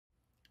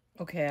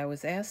Okay, I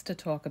was asked to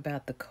talk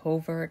about the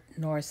covert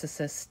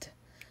narcissist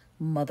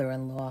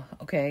mother-in-law.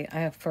 Okay, I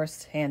have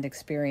first-hand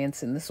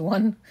experience in this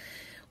one.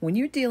 When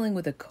you're dealing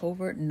with a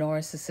covert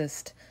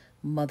narcissist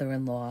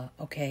mother-in-law,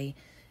 okay,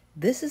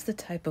 this is the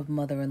type of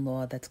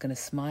mother-in-law that's going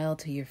to smile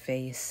to your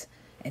face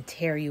and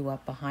tear you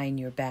up behind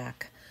your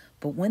back.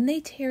 But when they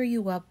tear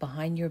you up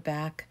behind your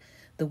back,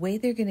 the way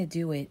they're going to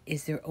do it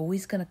is they're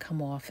always going to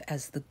come off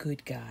as the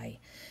good guy.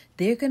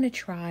 They're going to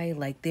try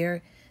like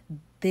they're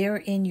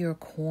in your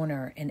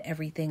corner and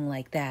everything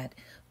like that.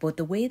 But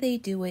the way they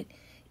do it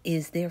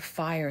is they're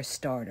fire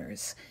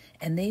starters,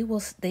 and they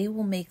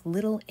will make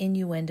little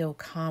innuendo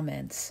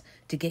comments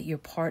to get your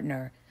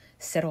partner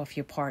set off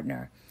your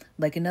partner.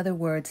 Like, in other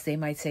words, they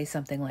might say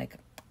something like,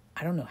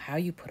 "I don't know how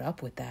you put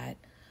up with that,"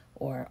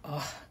 or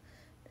 "Oh,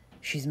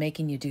 she's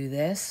making you do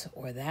this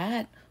or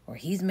that," or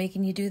 "He's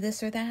making you do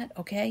this or that."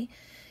 Okay,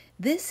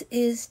 this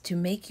is to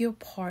make your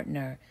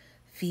partner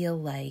feel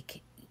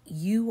like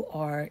you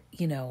are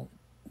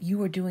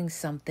doing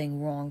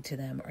something wrong to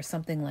them or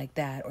something like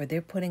that, or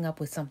they're putting up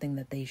with something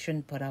that they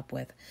shouldn't put up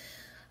with.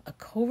 A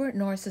covert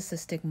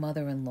narcissistic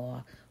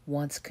mother-in-law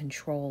wants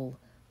control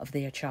of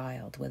their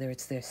child, whether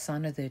it's their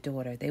son or their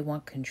daughter. They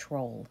want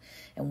control.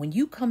 And when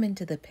you come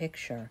into the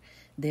picture,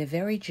 they're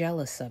very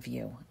jealous of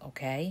you,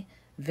 okay?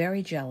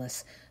 Very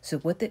jealous. So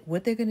what they're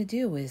going to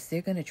do is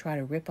they're going to try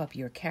to rip up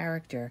your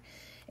character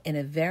in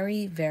a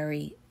very,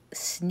 very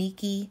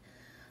sneaky,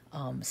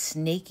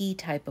 snaky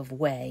type of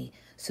way,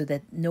 so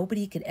that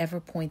nobody could ever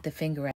point the finger